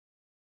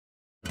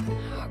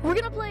We're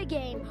gonna play a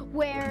game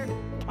where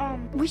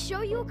we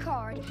show you a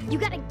card. You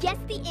gotta guess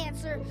the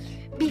answer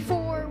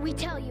before we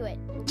tell you it.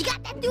 You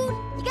got that, dude?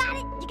 You got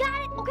it? You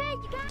got it? Okay,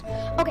 you got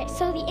it? Okay,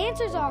 so the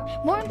answers are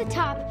more on the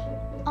top,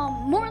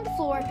 more on the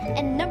floor,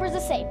 and numbers the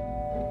same.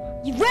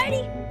 You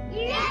ready?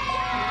 Yeah!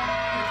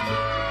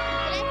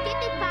 Let's get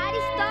the party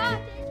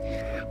started.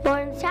 More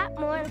on the top,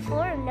 more on the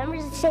floor, and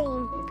numbers the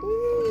same.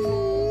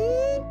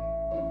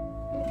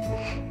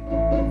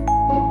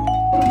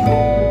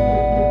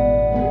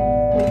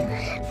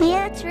 The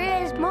answer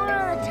is more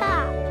on the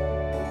top.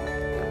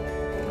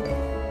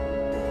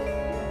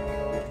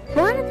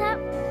 More on the top,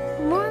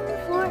 more on the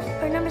floor,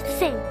 or numbers the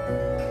same.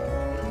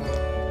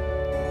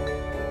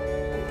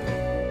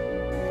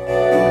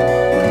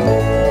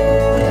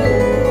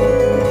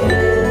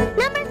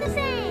 Numbers the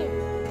same.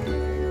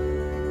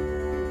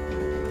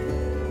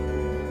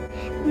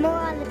 More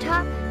on the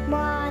top, more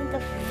on the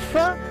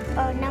floor,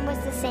 or numbers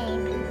the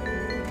same.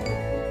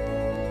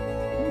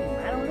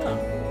 I don't know.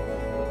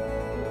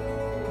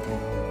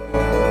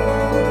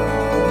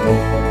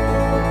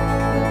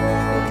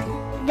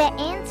 The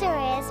answer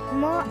is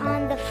more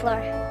on the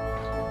floor.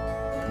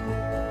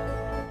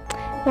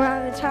 More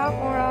on the top,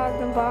 more on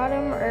the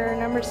bottom, or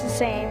numbers the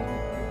same?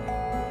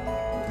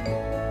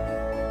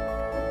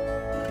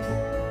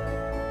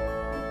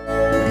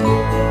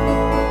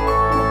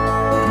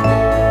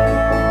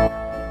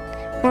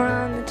 More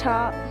on the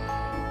top.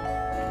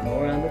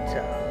 More on the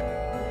top.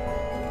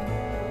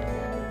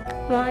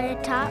 More on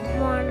the top,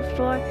 more on the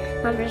floor,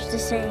 numbers the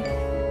same.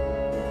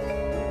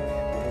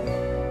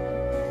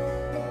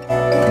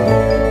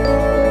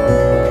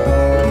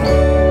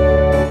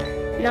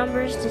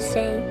 Numbers the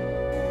same.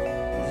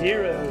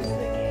 Zero's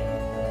the game.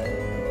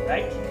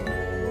 Right?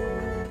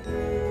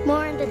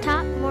 More on the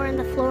top, more on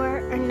the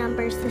floor, or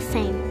numbers the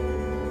same.